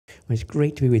It's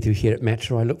great to be with you here at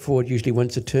Metro. I look forward usually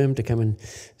once a term to come and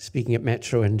speaking at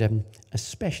Metro, and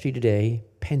especially today,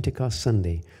 Pentecost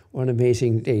Sunday. What an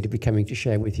amazing day to be coming to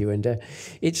share with you. And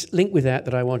it's linked with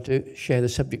that I want to share the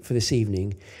subject for this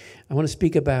evening. I want to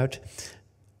speak about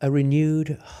a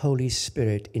renewed Holy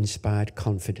Spirit-inspired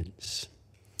confidence.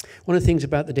 One of the things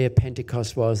about the day of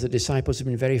Pentecost was the disciples had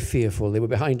been very fearful. They were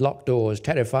behind locked doors,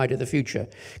 terrified of the future,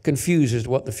 confused as to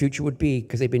what the future would be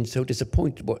because they'd been so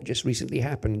disappointed what just recently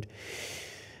happened.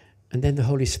 And then the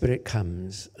Holy Spirit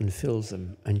comes and fills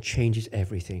them and changes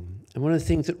everything. And one of the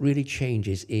things that really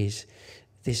changes is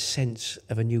this sense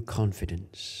of a new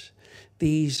confidence.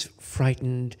 These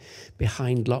frightened,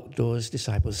 behind locked doors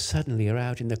disciples suddenly are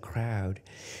out in the crowd,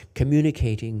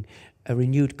 communicating a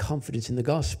renewed confidence in the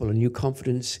gospel, a new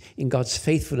confidence in God's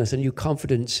faithfulness, a new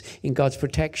confidence in God's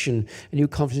protection, a new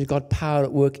confidence in God's power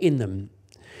at work in them.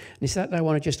 And it's that I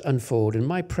want to just unfold. And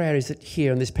my prayer is that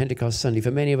here on this Pentecost Sunday,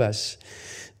 for many of us,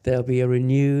 there'll be a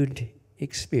renewed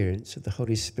experience of the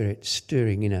Holy Spirit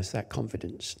stirring in us that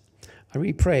confidence. I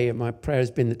really pray, and my prayer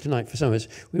has been that tonight for some of us,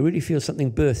 we really feel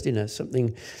something birthed in us,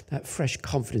 something, that fresh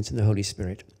confidence in the Holy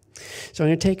Spirit. So I'm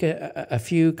going to take a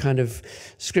few kind of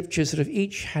scriptures that have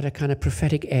each had a kind of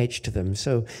prophetic edge to them.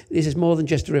 So this is more than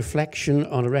just a reflection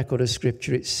on a record of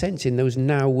scripture. It's sensing those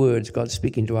now words God's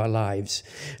speaking to our lives.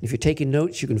 And if you're taking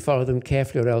notes, you can follow them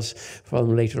carefully, or else follow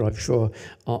them later, I'm sure,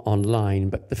 online.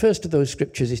 But the first of those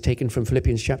scriptures is taken from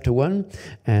Philippians chapter 1,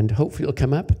 and hopefully it'll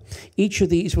come up. Each of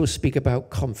these will speak about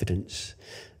confidence.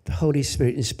 The Holy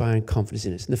Spirit inspiring confidence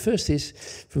in us. And the first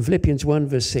is from Philippians 1,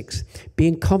 verse 6.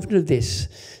 Being confident of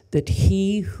this, that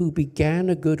he who began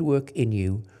a good work in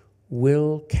you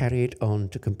will carry it on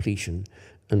to completion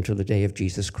until the day of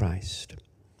Jesus Christ.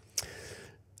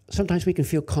 Sometimes we can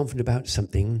feel confident about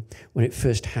something when it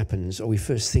first happens, or we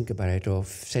first think about it, or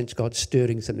sense God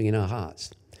stirring something in our hearts.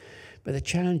 But the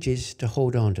challenge is to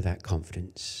hold on to that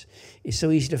confidence. It's so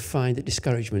easy to find that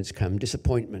discouragements come,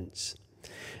 disappointments.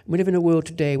 We live in a world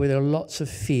today where there are lots of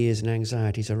fears and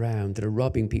anxieties around that are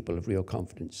robbing people of real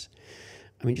confidence.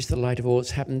 I mean, just the light of all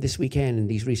that's happened this weekend and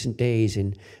these recent days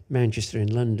in Manchester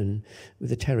and London with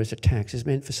the terrorist attacks has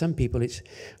meant for some people,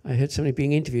 I heard somebody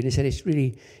being interviewed and they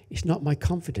said, it's not my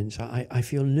confidence. I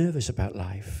feel nervous about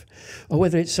life. Or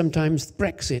whether it's sometimes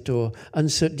Brexit or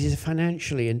uncertainties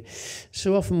financially. And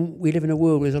so often we live in a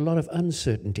world with a lot of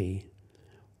uncertainty.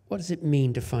 What does it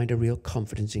mean to find a real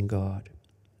confidence in God?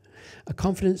 A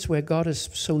confidence where God has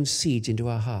sown seeds into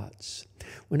our hearts.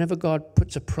 Whenever God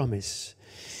puts a promise,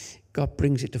 God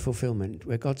brings it to fulfillment.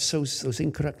 Where God sows those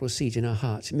incorruptible seeds in our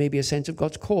hearts. It may be a sense of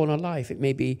God's call in our life. It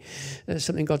may be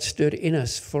something God stirred in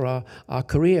us for our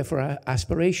career, for our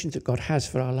aspirations that God has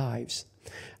for our lives.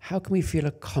 How can we feel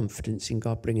a confidence in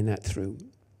God bringing that through?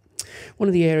 One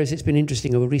of the areas that's been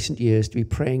interesting over recent years to be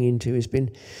praying into has been,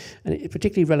 and it's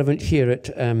particularly relevant here at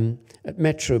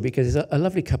Metro, because there's a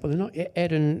lovely couple. They're not,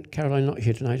 Ed and Caroline are not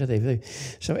here tonight, are they?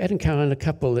 So Ed and Caroline are a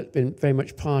couple that have been very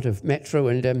much part of Metro,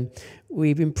 and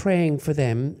we've been praying for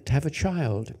them to have a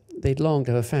child. They'd longed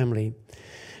to have a family.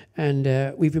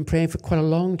 And we've been praying for quite a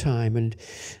long time, and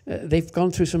they've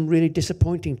gone through some really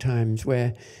disappointing times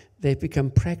where they've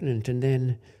become pregnant and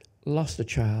then lost a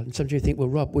child. And sometimes you think, well,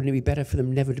 Rob, wouldn't it be better for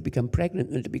them never to become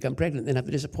pregnant than to become pregnant and then have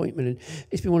the disappointment? And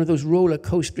it's been one of those roller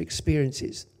coaster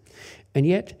experiences. And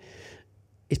yet,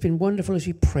 it's been wonderful as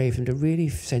we pray for them to really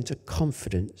sense a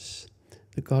confidence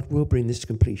that God will bring this to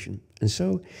completion. And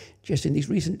so, just in these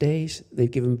recent days,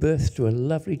 they've given birth to a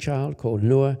lovely child called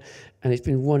Noah, and it's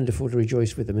been wonderful to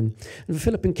rejoice with them. And for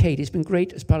Philip and Kate, it's been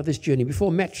great as part of this journey.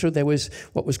 Before Metro, there was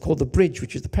what was called the Bridge,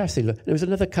 which is the pastor. There was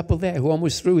another couple there who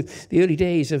almost through the early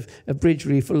days of Bridge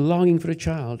really for longing for a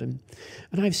child. And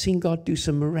I've seen God do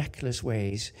some miraculous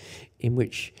ways in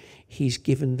which he's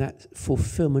given that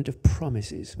fulfillment of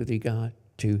promises with regard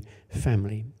to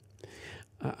family.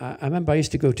 I remember I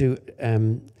used to go to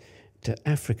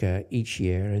Africa each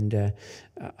year, and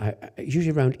usually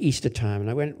around Easter time. And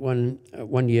I went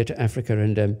one year to Africa,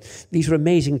 and these were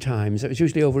amazing times. It was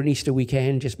usually over an Easter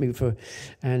weekend, just maybe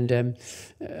there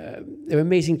were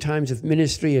amazing times of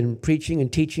ministry and preaching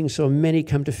and teaching. So many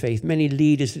come to faith. Many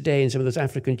leaders today in some of those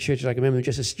African churches. I can remember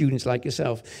just as students like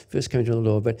yourself first coming to the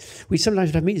Lord. But we sometimes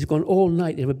would have meetings going all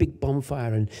night. They'd have a big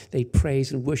bonfire, and they'd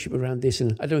praise and worship around this.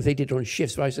 And I don't know if they did it on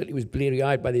shifts, but I certainly was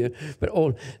bleary-eyed by and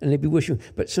they'd be worshiping.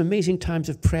 But some amazing times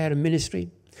of prayer and ministry.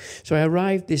 So I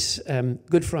arrived this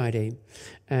Good Friday,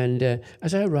 and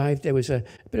as I arrived, there was a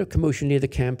bit of commotion near the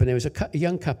camp, and there was a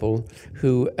young couple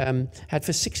who had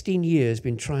for 16 years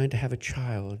been trying to have a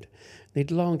child. They'd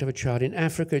longed to have a child. In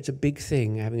Africa, it's a big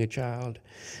thing, having a child.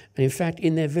 And in fact,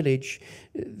 in their village,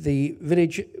 the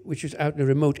village, which was out in a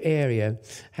remote area,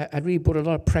 had really put a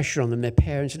lot of pressure on them, their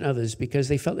parents and others, because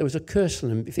they felt there was a curse on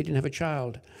them if they didn't have a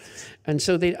child. And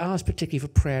so they asked particularly for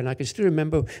prayer. And I can still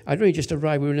remember, I'd really just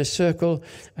arrived. We were in a circle,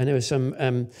 and there was some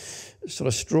sort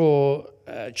of straw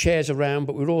chairs around,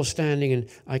 but we were all standing. And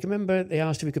I can remember they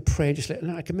asked if we could pray.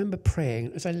 And I can remember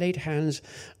praying as I laid hands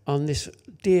on this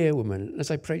dear woman.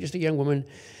 As I prayed, just a young woman,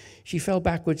 she fell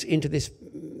backwards into this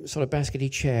sort of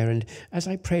baskety chair. And as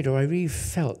I prayed her, I really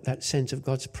felt that sense of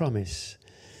God's promise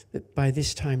that by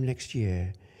this time next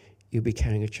year, you'll be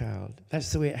carrying a child.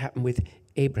 That's the way it happened with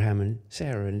Abraham and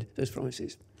Sarah and those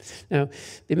promises. Now,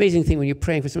 the amazing thing when you're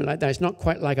praying for something like that, it's not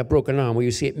quite like a broken arm where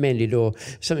you see it mended or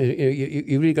something,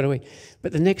 you really got away.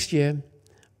 But the next year,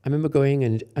 I remember going,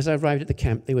 and as I arrived at the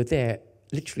camp, they were there,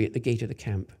 literally at the gate of the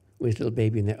camp, with a little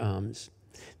baby in their arms.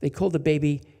 They called the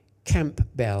baby Camp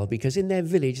Bell, because in their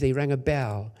village, they rang a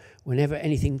bell whenever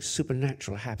anything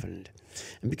supernatural happened.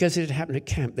 And because it had happened at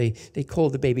camp, they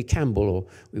called the baby Campbell, or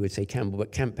we would say Campbell,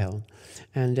 but Campbell.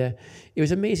 And it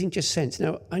was amazing just sense.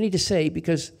 Now, I need to say,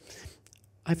 because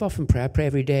I've often prayed, I pray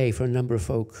every day for a number of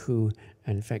folk who,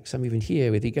 and in fact, some even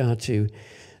here with regard to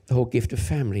the whole gift of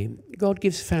family. God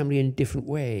gives family in different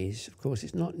ways. Of course,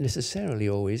 it's not necessarily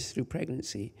always through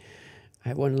pregnancy. I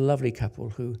have one lovely couple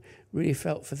who really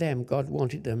felt for them, God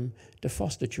wanted them to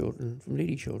foster children from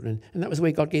needy children. And that was the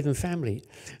way God gave them family.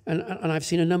 And I've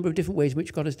seen a number of different ways in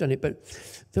which God has done it. But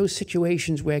those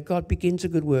situations where God begins a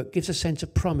good work, gives a sense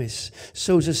of promise,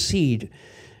 sows a seed,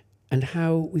 and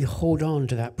how we hold on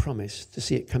to that promise to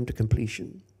see it come to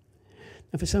completion.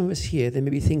 Now, for some of us here, there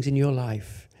may be things in your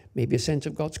life, maybe a sense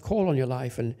of God's call on your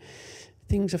life, and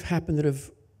things have happened that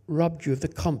have robbed you of the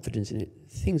confidence in it.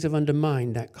 Things have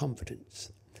undermined that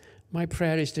confidence. My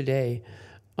prayer is today,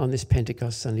 on this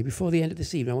Pentecost Sunday, before the end of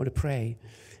this evening, I want to pray,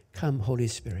 come, Holy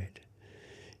Spirit,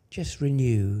 just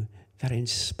renew that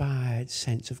inspired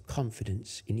sense of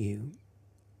confidence in you.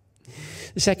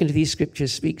 The second of these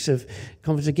scriptures speaks of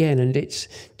confidence again, and it's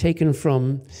taken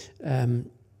from the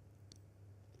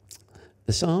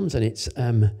Psalms, and it's,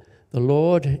 the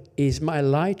Lord is my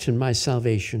light and my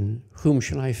salvation. Whom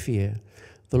shall I fear?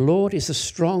 The Lord is the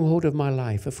stronghold of my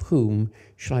life. Of whom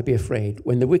shall I be afraid?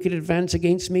 When the wicked advance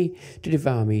against me to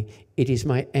devour me, it is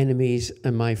my enemies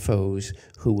and my foes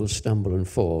who will stumble and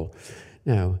fall.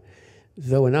 Now,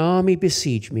 though an army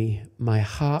besiege me, my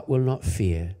heart will not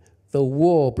fear. Though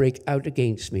war break out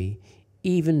against me,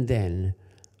 even then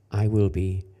I will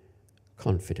be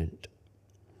confident.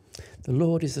 The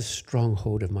Lord is the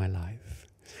stronghold of my life.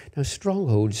 Now,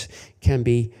 strongholds can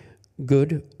be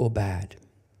good or bad.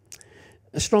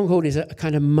 A stronghold is a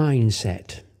kind of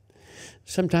mindset.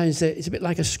 Sometimes it's a bit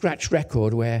like a scratch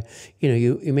record where,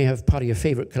 you may have part of your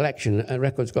favorite collection. A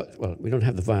record's got, well, we don't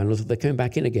have the vinyls, they're coming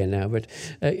back in again now, but,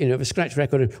 a scratch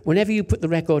record. Whenever you put the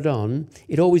record on,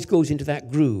 it always goes into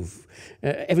that groove.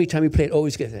 Every time you play it,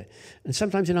 always gets there. And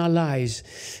sometimes in our lives,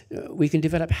 we can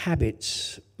develop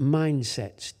habits,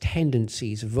 mindsets,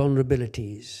 tendencies,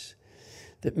 vulnerabilities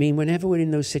that mean whenever we're in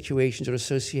those situations or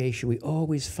association, we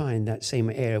always find that same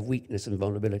area of weakness and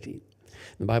vulnerability.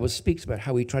 The Bible speaks about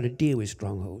how we try to deal with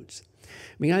strongholds.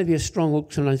 I mean, either be a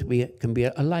stronghold, sometimes it can be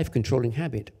a life-controlling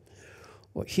habit.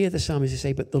 Or here the psalmist is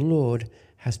saying, but the Lord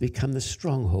has become the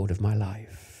stronghold of my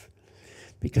life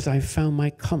because I've found my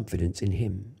confidence in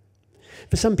him.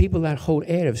 For some people, that whole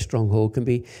area of stronghold can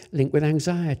be linked with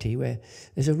anxiety, where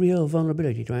there's a real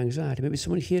vulnerability to anxiety. Maybe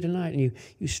someone here tonight and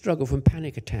you struggle from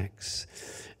panic attacks.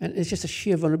 And it's just a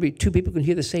sheer vulnerability. Two people can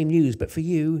hear the same news, but for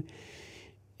you,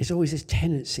 it's always this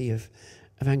tendency of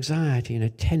anxiety and a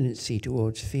tendency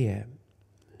towards fear.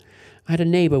 I had a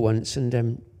neighbor once,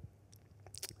 and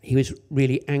he was a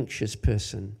really anxious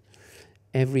person.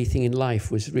 Everything in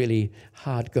life was really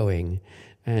hard going.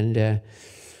 And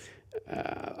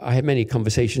I had many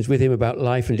conversations with him about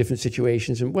life and different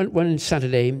situations. And one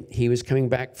Saturday, he was coming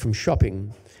back from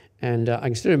shopping. And I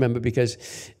can still remember because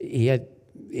he had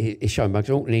his shopping bags.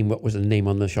 I won't name what was the name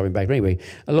on the shopping bag. But anyway,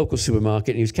 a local supermarket.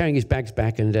 And he was carrying his bags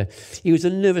back. And he was a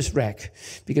nervous wreck.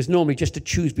 Because normally just to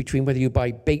choose between whether you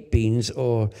buy baked beans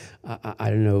or, I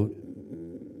don't know,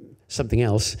 something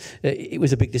else, it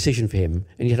was a big decision for him.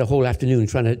 And he had a whole afternoon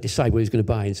trying to decide what he was going to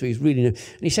buy. And so he's really, and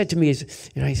he said to me,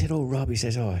 he said, oh, Rob, he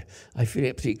says, I feel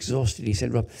absolutely exhausted. He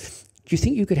said, Rob, do you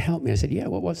think you could help me? I said, yeah,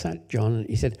 well, what's that, John? And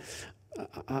he said,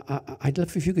 I'd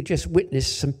love if you could just witness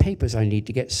some papers I need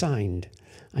to get signed.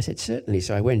 I said, certainly.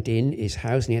 So I went in his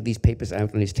house and he had these papers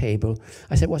out on his table.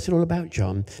 I said, what's it all about,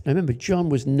 John? Now remember, John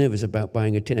was nervous about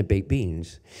buying a tin of baked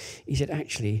beans. He said,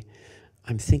 actually,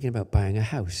 I'm thinking about buying a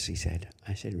house, he said.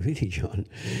 I said, really, John?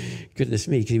 Goodness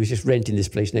me, because he was just renting this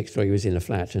place next door. He was in a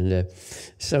flat. And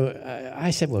so I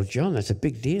said, well, John, that's a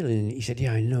big deal. And he said,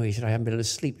 yeah, I know. He said, I haven't been able to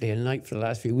sleep day and night for the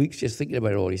last few weeks just thinking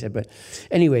about it all. He said, but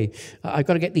anyway, I've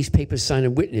got to get these papers signed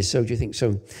and witnessed. So do you think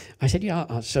so? I said,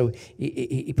 yeah. So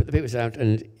he put the papers out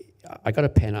and I got a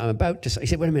pen. I'm about to say, he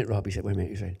said, wait a minute, Rob. He said, wait a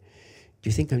minute. He said, do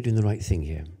you think I'm doing the right thing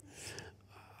here?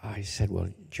 I said, well,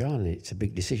 John, it's a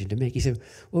big decision to make. He said,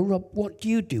 well, Rob, what do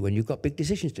you do when you've got big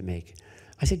decisions to make?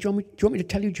 I said, John, do you want me to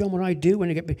tell you, John, what I do when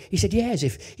I get big? He said, yes,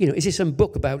 if, is this some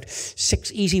book about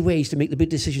 6 easy ways to make the big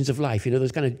decisions of life?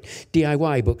 Those kind of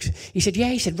DIY books. He said, yeah.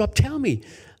 He said, Rob, tell me.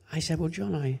 I said, well,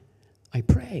 John, I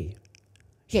pray.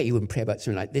 Yeah, you wouldn't pray about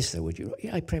something like this, though, would you?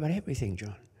 Yeah, I pray about everything,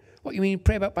 John. What, you mean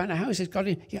pray about buying a house? God's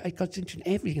interested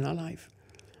in everything in our life.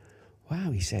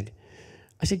 Wow, he said.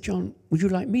 I said, John, would you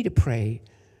like me to pray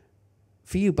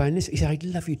for you buying this? He said, I'd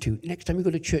love you to. Next time you go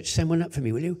to church, send one up for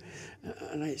me, will you?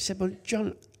 And I said, well,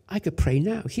 John, I could pray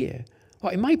now, here.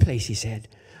 What, in my place, he said.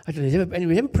 I don't know,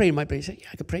 anyone ever prayed in my place? He said, yeah,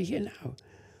 I could pray here now.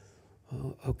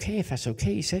 Oh, okay, if that's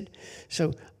okay, he said.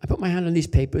 So I put my hand on these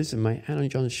papers and my hand on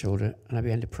John's shoulder, and I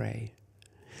began to pray.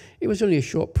 It was only a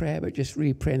short prayer, but just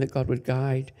really praying that God would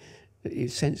guide, that you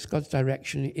sense God's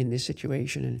direction in this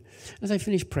situation. And as I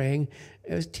finished praying,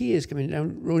 there was tears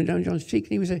rolling down John's cheek.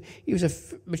 And he was a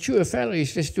mature fellow.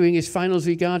 He's just doing his finals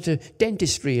with regard to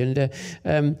dentistry. And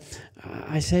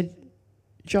I said,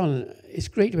 John, it's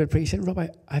great to be able to pray. He said, Rob,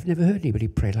 I've never heard anybody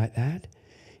pray like that.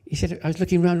 He said, I was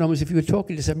looking around almost as if you were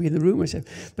talking to somebody in the room. I said,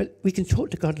 but we can talk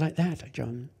to God like that,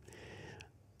 John.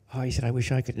 Oh, he said, I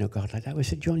wish I could know God like that. I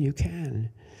said, John, you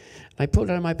can. I pulled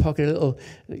out of my pocket a little,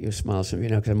 you'll smile some,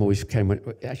 because I'm always carrying,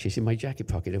 actually it's in my jacket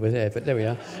pocket over there, but there we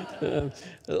are, a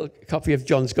little copy of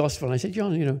John's Gospel. And I said,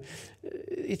 John,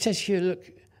 it says here,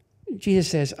 look, Jesus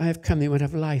says, I have come that you might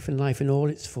have life and life in all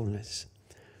its fullness.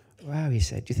 Wow, he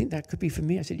said, do you think that could be for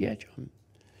me? I said, yeah, John.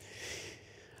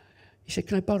 He said,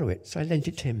 can I borrow it? So I lent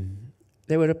it to him.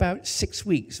 There were about 6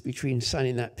 weeks between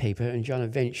signing that paper and John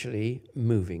eventually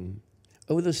moving.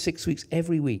 Over those 6 weeks,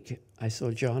 every week, I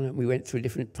saw John, and we went through a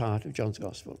different part of John's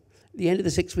Gospel. At the end of the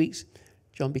 6 weeks,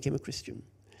 John became a Christian.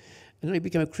 And not only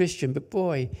became a Christian, but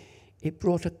boy, it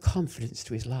brought a confidence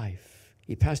to his life.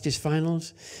 He passed his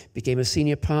finals, became a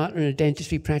senior partner in a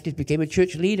dentistry practice, became a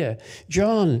church leader.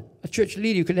 John, a church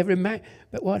leader you could never imagine.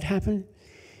 But what happened?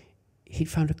 He'd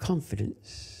found a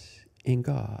confidence in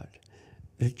God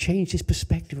that had changed his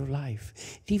perspective of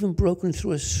life. He'd even broken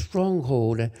through a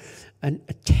stronghold,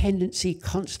 a tendency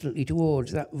constantly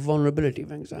towards that vulnerability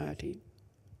of anxiety.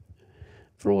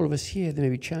 For all of us here, there may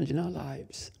be challenge in our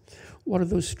lives. What are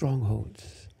those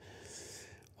strongholds?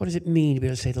 What does it mean to be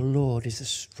able to say, the Lord is the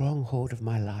stronghold of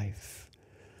my life?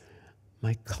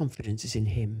 My confidence is in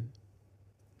him.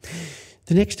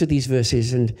 The next of these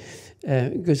verses and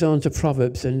goes on to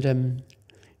Proverbs, and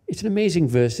it's an amazing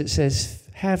verse. It says,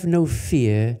 have no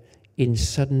fear in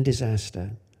sudden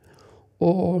disaster,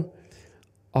 or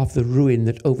of the ruin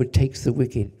that overtakes the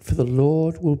wicked, for the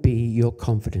Lord will be your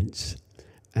confidence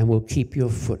and will keep your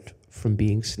foot from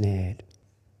being snared.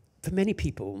 For many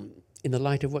people, in the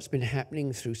light of what's been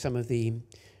happening through some of the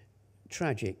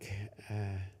tragic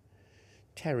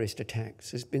terrorist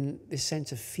attacks, has been this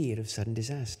sense of fear of sudden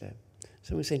disaster.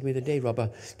 Someone said to me the other day,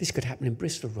 Rob, this could happen in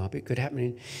Bristol, Rob. It could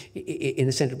happen in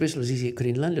the centre of Bristol as easy as it could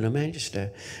in London or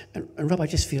Manchester. And Rob, I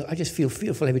just feel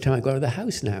fearful every time I go out of the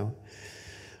house now.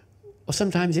 Or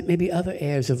sometimes it may be other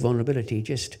areas of vulnerability,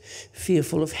 just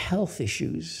fearful of health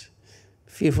issues,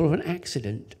 fearful of an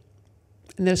accident.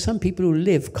 And there are some people who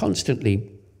live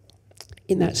constantly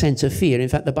in that sense of fear. In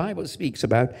fact, the Bible speaks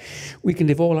about we can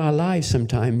live all our lives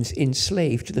sometimes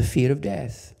enslaved to the fear of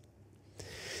death.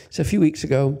 So a few weeks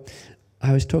ago,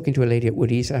 I was talking to a lady at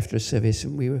Woody's after a service,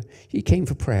 and she came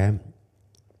for prayer.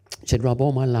 She said, Rob,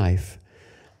 all my life,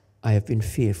 I have been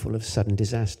fearful of sudden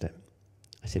disaster.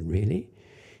 I said, really?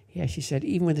 Yeah, she said,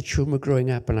 even when the children were growing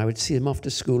up and I would see them off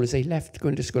to school, as they left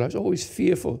going to school, I was always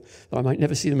fearful that I might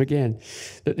never see them again,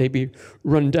 that they'd be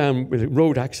run down with a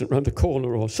road accident around the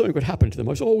corner or something would happen to them.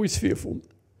 I was always fearful.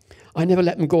 I never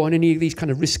let them go on any of these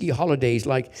kind of risky holidays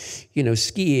like,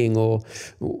 skiing or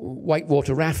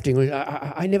whitewater rafting.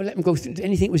 I never let them go through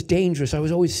anything that was dangerous. I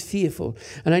was always fearful.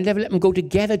 And I never let them go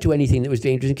together to anything that was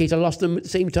dangerous in case I lost them at the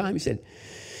same time, he said.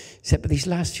 But these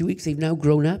last few weeks, they've now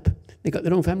grown up. They've got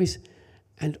their own families.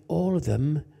 And all of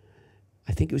them,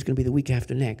 I think it was going to be the week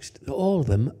after next, all of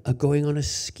them are going on a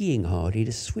skiing holiday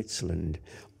to Switzerland,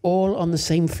 all on the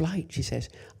same flight, she says.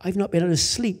 I've not been able to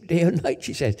sleep day or night,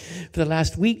 she says, for the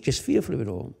last week, just fearful of it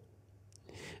all.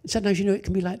 And sometimes, it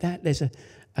can be like that. There's a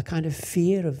kind of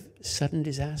fear of sudden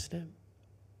disaster.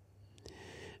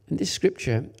 And this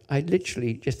scripture, I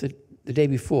literally, just the day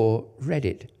before, read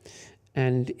it.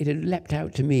 And it had leapt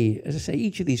out to me. As I say,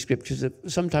 each of these scriptures have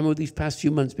sometime over these past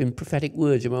few months been prophetic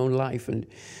words in my own life. And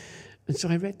so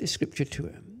I read this scripture to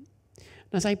her.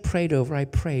 And as I prayed over, I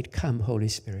prayed, come, Holy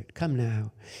Spirit, come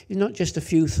now. It's not just a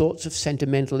few thoughts of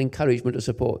sentimental encouragement or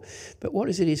support, but what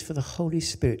it is for the Holy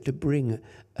Spirit to bring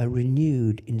a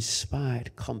renewed,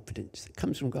 inspired confidence that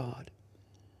comes from God.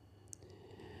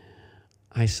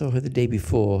 I saw her the day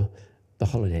before the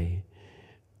holiday,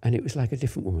 and it was like a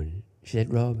different woman. She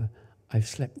said, Rob, I've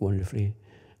slept wonderfully,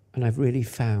 and I've really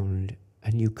found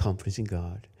a new confidence in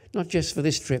God. Not just for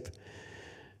this trip,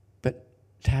 but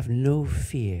to have no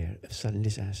fear of sudden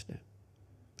disaster.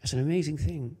 That's an amazing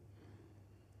thing.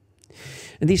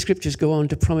 And these scriptures go on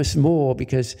to promise more,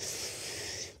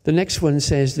 because the next one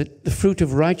says that the fruit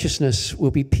of righteousness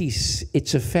will be peace.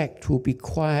 Its effect will be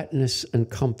quietness and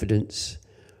confidence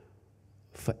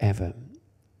forever.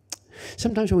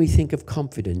 Sometimes when we think of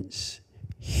confidence,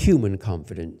 human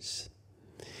confidence,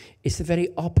 it's the very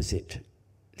opposite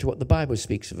to what the Bible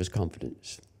speaks of as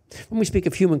confidence. When we speak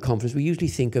of human confidence, we usually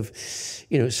think of,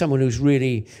 someone who's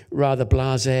really rather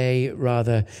blasé,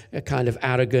 rather kind of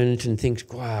arrogant, and thinks,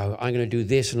 wow, I'm going to do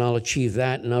this and I'll achieve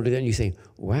that and I'll do that. And you think,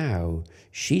 wow,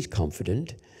 she's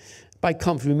confident. By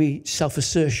confident, we mean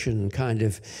self-assertion, kind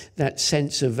of that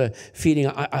sense of feeling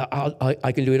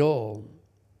I can do it all.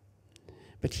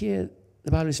 But here,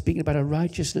 the Bible is speaking about a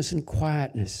righteousness and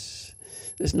quietness.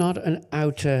 There's not an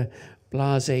outer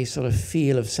blasé sort of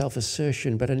feel of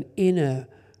self-assertion, but an inner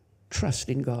trust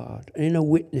in God, an inner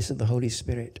witness of the Holy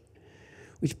Spirit,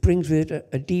 which brings with it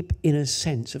a deep inner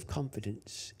sense of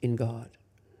confidence in God.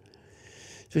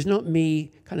 So it's not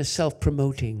me kind of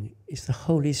self-promoting, it's the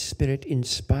Holy Spirit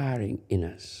inspiring in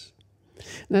us.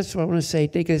 And that's what I want to say.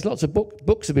 There's lots of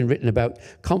books have been written about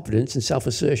confidence and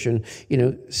self-assertion,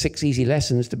 6 easy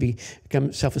lessons to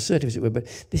become self-assertive, as it were. But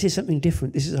this is something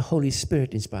different. This is a Holy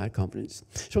Spirit-inspired confidence.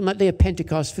 So on that day of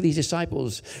Pentecost for these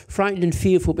disciples, frightened and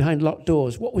fearful behind locked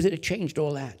doors, what was it that changed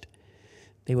all that?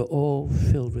 They were all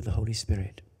filled with the Holy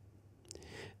Spirit.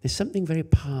 There's something very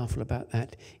powerful about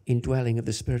that indwelling of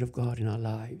the Spirit of God in our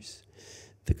lives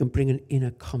that can bring an inner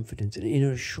confidence, an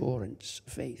inner assurance,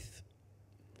 faith.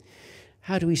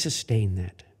 How do we sustain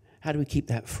that? How do we keep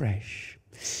that fresh?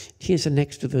 Here's the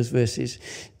next of those verses,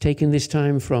 taken this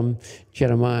time from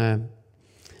Jeremiah.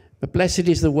 But blessed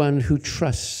is the one who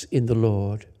trusts in the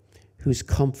Lord, whose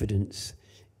confidence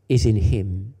is in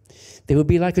him. They will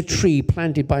be like a tree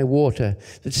planted by water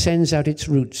that sends out its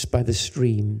roots by the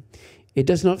stream. It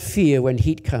does not fear when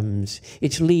heat comes.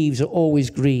 Its leaves are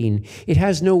always green. It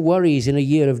has no worries in a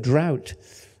year of drought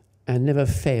and never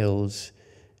fails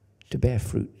to bear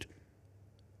fruit.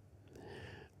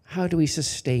 How do we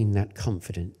sustain that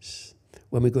confidence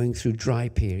when we're going through dry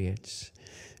periods,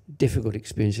 difficult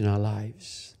experience in our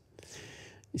lives?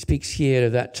 It speaks here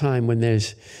of that time when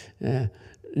there's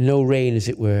no rain, as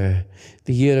it were,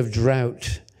 the year of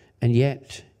drought, and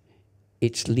yet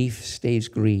its leaf stays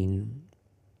green.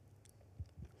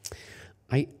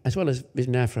 As well as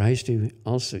visiting Africa, I used to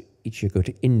also each year go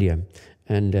to India,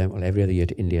 and every other year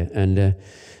to India, and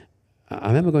I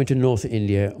remember going to North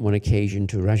India on one occasion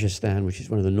to Rajasthan, which is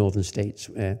one of the northern states.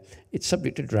 It's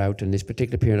subject to drought, and this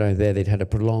particular period I was there, they'd had a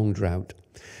prolonged drought.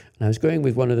 And I was going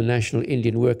with one of the national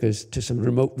Indian workers to some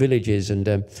remote villages, and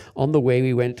on the way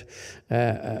we went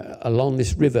along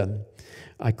this river.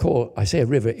 I say a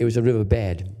river, it was a river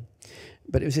bed.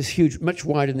 But it was this huge, much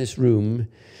wider than this room,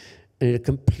 and it had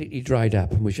completely dried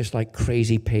up and was just like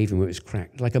crazy paving where it was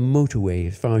cracked, like a motorway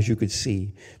as far as you could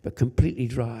see, but completely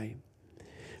dry.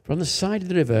 But on the side of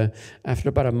the river, after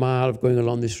about a mile of going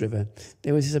along this river,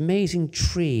 there was this amazing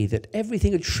tree that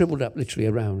everything had shriveled up literally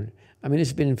around. I mean,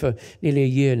 it's been for nearly a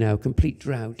year now, complete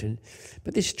drought.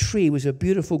 But this tree was a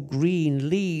beautiful green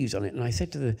leaves on it. And I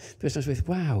said to the person I was with,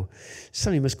 wow,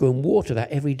 somebody must go and water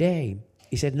that every day.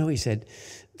 He said, no, he said,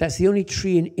 that's the only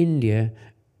tree in India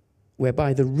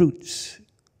whereby the roots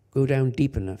go down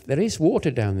deep enough. There is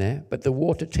water down there, but the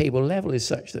water table level is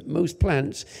such that most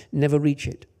plants never reach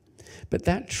it. But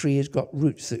that tree has got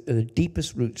roots that are the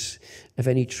deepest roots of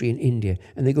any tree in India,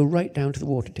 and they go right down to the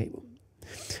water table.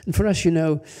 And for us,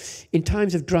 in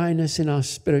times of dryness in our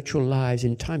spiritual lives,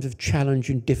 in times of challenge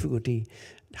and difficulty,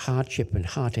 hardship and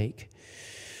heartache,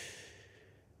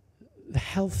 the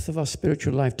health of our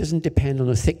spiritual life doesn't depend on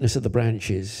the thickness of the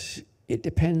branches. It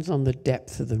depends on the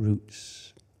depth of the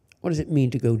roots. What does it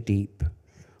mean to go deep?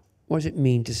 What does it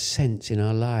mean to sense in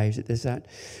our lives that there's that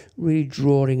really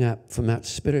drawing up from that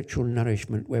spiritual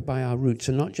nourishment whereby our roots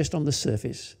are not just on the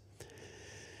surface.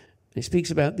 It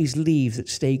speaks about these leaves that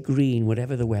stay green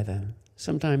whatever the weather.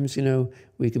 Sometimes,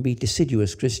 we can be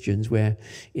deciduous Christians where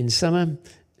in summer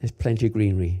there's plenty of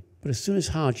greenery. But as soon as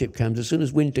hardship comes, as soon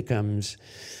as winter comes,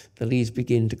 the leaves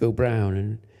begin to go brown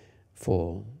and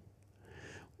fall.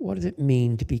 What does it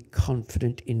mean to be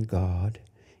confident in God,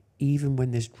 even when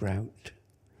there's drought?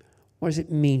 What does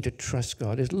it mean to trust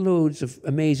God? There's loads of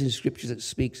amazing scriptures that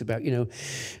speaks about,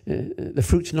 the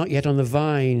fruit's not yet on the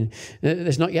vine,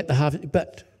 there's not yet the harvest,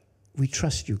 but we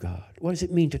trust you, God. What does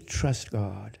it mean to trust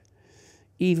God?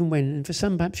 Even when, and for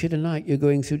some perhaps here tonight, you're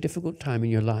going through a difficult time in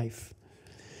your life.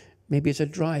 Maybe it's a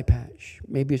dry patch.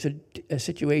 Maybe it's a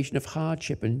situation of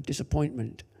hardship and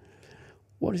disappointment.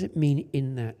 What does it mean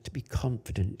in that to be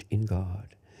confident in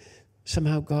God?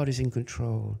 Somehow God is in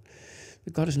control.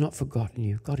 That God has not forgotten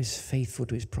you. God is faithful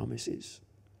to his promises.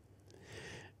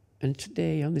 And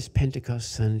today, on this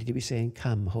Pentecost Sunday, to be saying,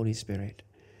 come, Holy Spirit,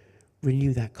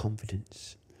 renew that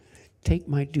confidence. Take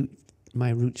my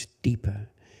roots deeper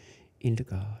into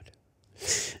God.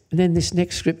 And then this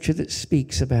next scripture that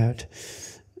speaks about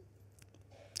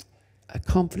a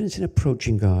confidence in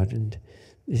approaching God, and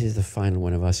this is the final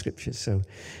one of our scriptures.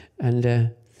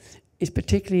 It's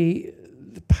particularly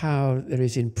the power there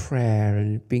is in prayer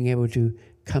and being able to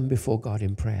come before God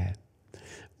in prayer.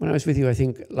 When I was with you, I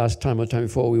think last time or time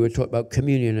before, we were talking about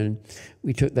communion, and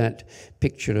we took that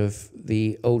picture of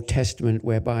the Old Testament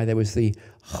whereby there was the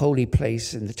holy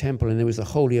place in the temple and there was the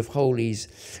Holy of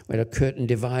Holies where a curtain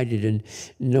divided and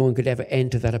no one could ever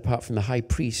enter that apart from the high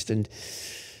priest. And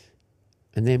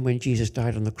then when Jesus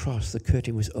died on the cross, the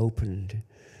curtain was opened.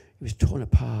 It was torn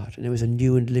apart, and there was a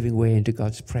new and living way into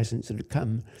God's presence that had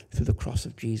come through the cross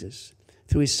of Jesus.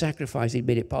 Through his sacrifice, he'd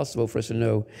made it possible for us to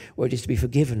know what it is to be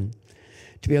forgiven,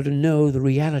 to be able to know the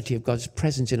reality of God's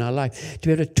presence in our life, to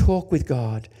be able to talk with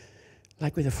God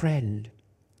like with a friend.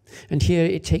 And here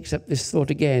it takes up this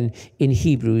thought again in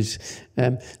Hebrews.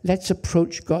 Let's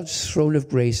approach God's throne of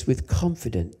grace with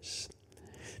confidence.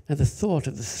 Now, the thought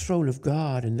of the throne of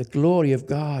God and the glory of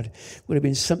God would have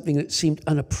been something that seemed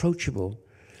unapproachable.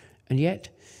 And yet,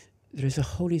 there is a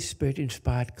Holy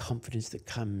Spirit-inspired confidence that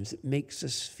comes, that makes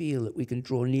us feel that we can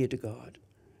draw near to God.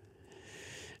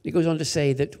 It goes on to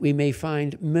say that we may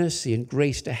find mercy and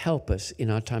grace to help us in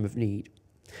our time of need.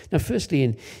 Now, firstly,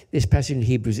 in this passage in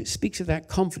Hebrews, it speaks of that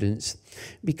confidence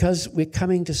because we're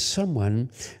coming to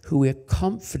someone who we're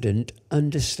confident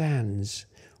understands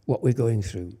what we're going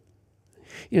through.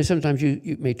 Sometimes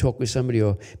you may talk with somebody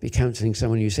or be counseling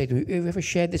someone, and you say to them, have you ever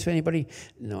shared this with anybody?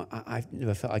 No, I've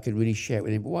never felt I could really share it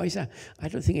with anybody. Why is that? I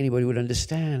don't think anybody would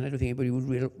understand. I don't think anybody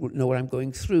would know what I'm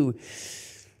going through.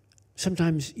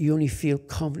 Sometimes you only feel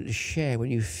confident to share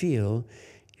when you feel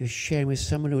you're sharing with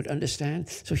someone who would understand.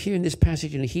 So here in this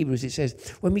passage in Hebrews, it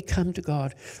says, when we come to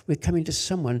God, we're coming to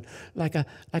someone like a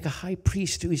high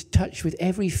priest who is touched with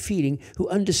every feeling, who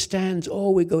understands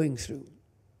all we're going through.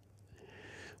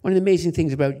 One of the amazing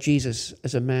things about Jesus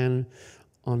as a man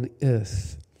on the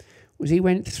earth was he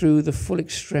went through the full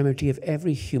extremity of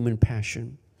every human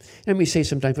passion. And we say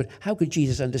sometimes, but how could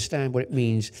Jesus understand what it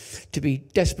means to be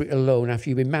desperately alone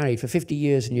after you've been married for 50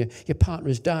 years and your partner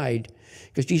has died?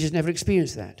 Because Jesus never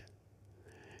experienced that.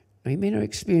 Now, he may not have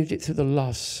experienced it through the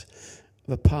loss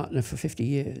of a partner for 50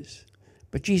 years,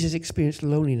 but Jesus experienced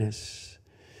loneliness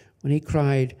when he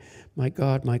cried, my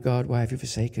God, why have you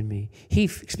forsaken me? He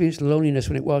experienced loneliness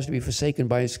when it was to be forsaken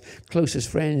by his closest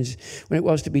friends, when it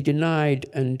was to be denied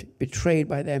and betrayed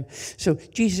by them. So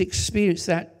Jesus experienced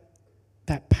that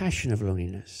passion of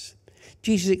loneliness.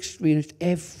 Jesus experienced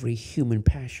every human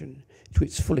passion to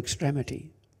its full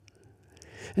extremity.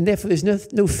 And therefore,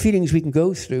 there's no feelings we can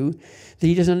go through that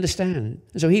he doesn't understand.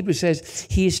 And so Hebrews says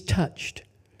he is touched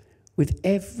with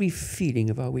every feeling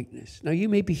of our weakness. Now, you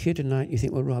may be here tonight and you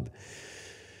think, well, Rob,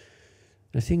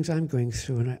 the things I'm going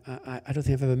through, and I don't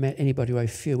think I've ever met anybody who I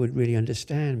feel would really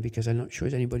understand, because I'm not sure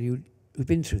there's anybody who's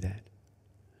been through that.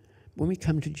 When we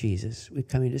come to Jesus, we're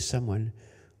coming to someone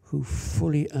who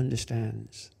fully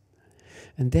understands.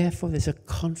 And therefore, there's a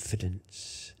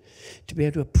confidence to be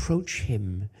able to approach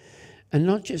him, and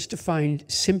not just to find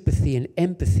sympathy and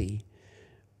empathy,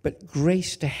 but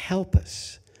grace to help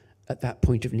us at that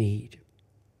point of need.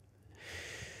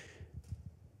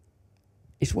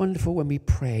 It's wonderful when we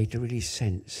pray to really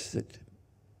sense that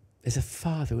there's a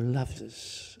Father who loves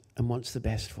us and wants the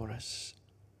best for us.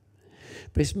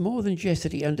 But it's more than just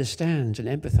that he understands and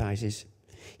empathizes.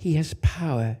 He has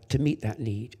power to meet that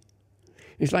need.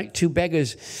 It's like two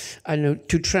beggars,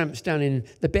 two tramps down in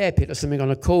the bear pit or something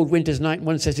on a cold winter's night, and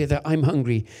one says to the other, I'm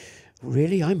hungry.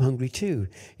 Really? I'm hungry too.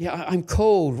 Yeah, I'm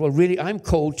cold. Well, really, I'm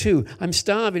cold too. I'm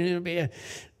starving.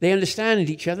 They understand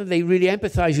each other. They really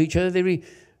empathize with each other.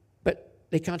 But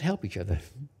they can't help each other.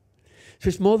 So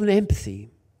it's more than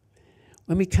empathy.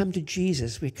 When we come to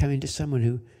Jesus, we're coming to someone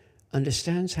who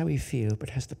understands how we feel but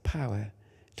has the power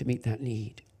to meet that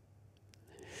need.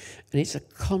 And it's a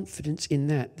confidence in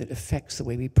that that affects the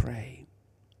way we pray.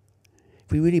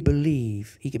 If we really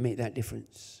believe he can make that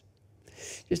difference.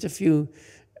 Just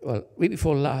week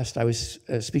before last, I was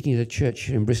speaking at a church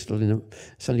here in Bristol on a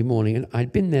Sunday morning, and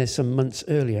I'd been there some months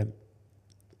earlier.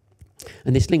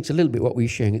 And this links a little bit what we were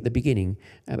sharing at the beginning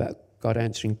about God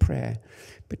answering prayer,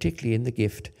 particularly in the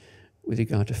gift with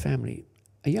regard to family.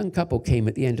 A young couple came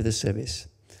at the end of the service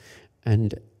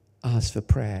and asked for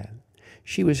prayer.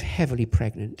 She was heavily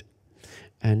pregnant,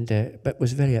 but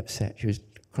was very upset. She was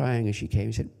crying as she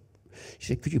came. She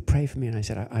said, could you pray for me? And I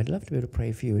said, I'd love to be able to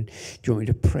pray for you. And do you want me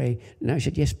to pray? And I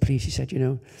said, yes, please. She said,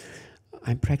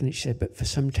 I'm pregnant. She said, but for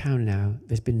some time now,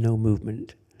 there's been no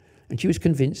movement. And she was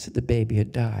convinced that the baby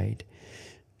had died.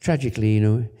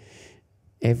 Tragically,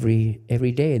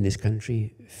 every day in this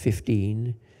country,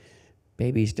 15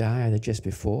 babies die either just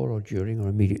before or during or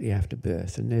immediately after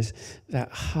birth. And there's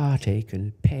that heartache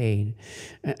and pain.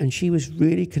 And she was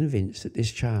really convinced that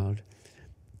this child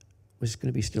was going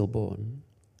to be stillborn.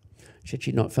 She said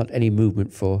she'd not felt any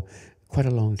movement for quite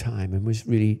a long time and was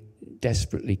really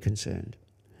desperately concerned.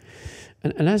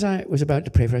 And as I was about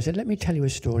to pray for her, I said, let me tell you a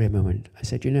story a moment. I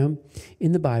said,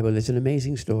 in the Bible, there's an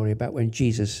amazing story about when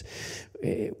Jesus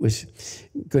was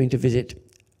going to visit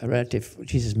a relative.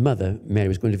 Jesus' mother, Mary,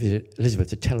 was going to visit Elizabeth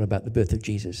to tell her about the birth of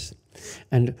Jesus.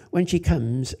 And when she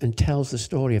comes and tells the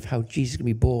story of how Jesus is going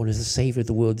to be born as the Savior of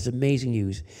the world, there's amazing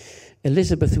news.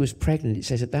 Elizabeth, who was pregnant, it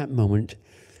says at that moment,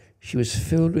 she was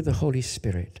filled with the Holy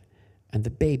Spirit, and the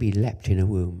baby leapt in her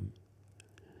womb.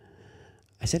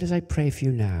 I said, as I pray for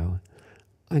you now,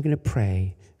 I'm going to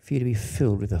pray for you to be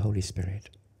filled with the Holy Spirit.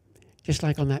 Just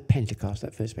like on that Pentecost,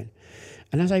 that first Pentecost.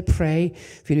 And as I pray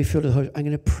for you to be filled with the Holy Spirit, I'm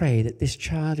going to pray that this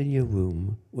child in your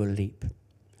womb will leap.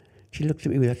 She looked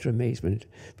at me with utter amazement.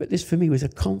 But this for me was a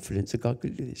confidence that God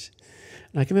could do this.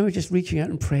 And I can remember just reaching out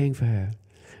and praying for her.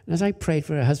 And as I prayed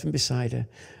for her husband beside her,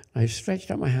 I stretched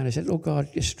out my hand. I said, oh God,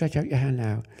 just stretch out your hand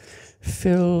now.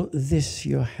 Fill this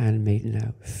your handmaiden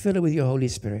now. Fill her with your Holy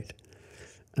Spirit.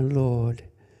 And Lord,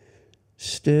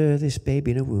 stir this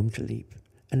baby in her womb to leap.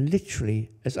 And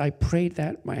literally, as I prayed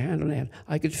that, my hand on her hand,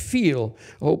 I could feel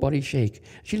her whole body shake.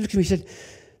 She looked at me and said,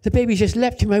 the baby just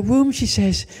leapt in my womb, she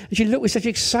says. And she looked with such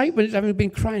excitement, having been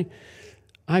crying.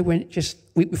 I went just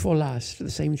week before last to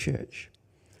the same church.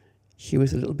 Here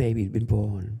was a little baby who'd been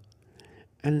born.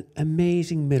 And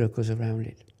amazing miracles around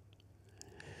it.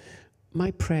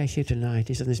 My prayer here tonight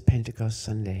is on this Pentecost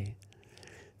Sunday.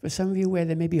 For some of you where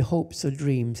there may be hopes or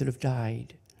dreams that have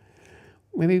died.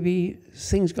 Maybe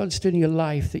things God's done in your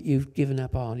life that you've given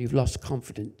up on, you've lost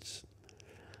confidence.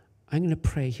 I'm going to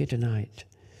pray here tonight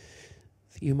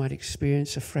that you might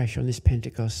experience afresh on this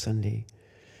Pentecost Sunday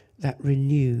that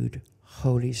renewed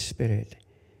Holy Spirit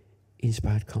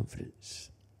inspired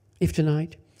confidence. If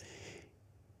tonight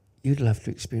you'd love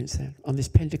to experience that on this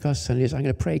Pentecost Sunday, as I'm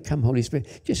going to pray, come Holy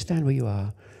Spirit, just stand where you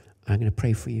are. I'm going to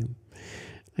pray for you.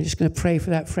 I'm just going to pray for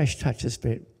that fresh touch of the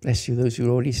Spirit. Bless you, those who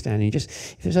are already standing. Just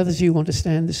if there's others who want to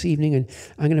stand this evening, and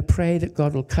I'm going to pray that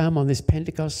God will come on this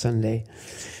Pentecost Sunday.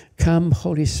 Come,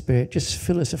 Holy Spirit, just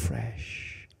fill us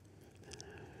afresh.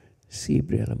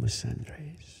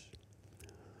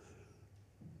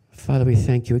 Father, we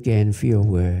thank you again for your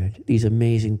word, these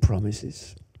amazing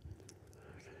promises.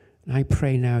 And I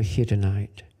pray now here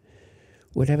tonight,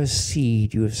 whatever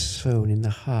seed you have sown in the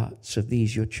hearts of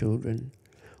these your children,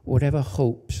 whatever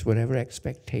hopes, whatever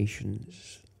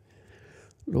expectations,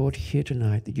 Lord, here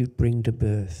tonight that you'd bring to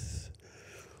birth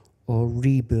or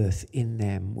rebirth in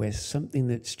them where something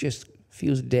that's just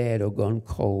feels dead or gone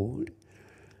cold,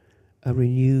 a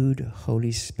renewed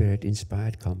Holy Spirit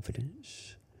inspired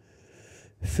confidence.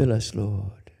 Fill us,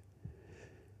 Lord.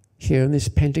 Here on this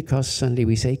Pentecost Sunday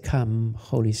we say, come,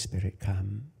 Holy Spirit,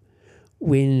 come.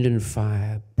 Wind and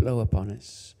fire blow upon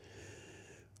us.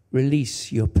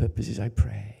 Release your purposes, I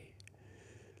pray.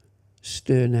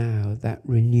 Stir now that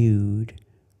renewed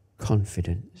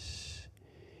confidence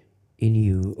in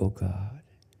you, O God.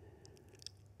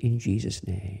 In Jesus'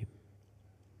 name,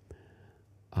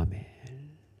 amen.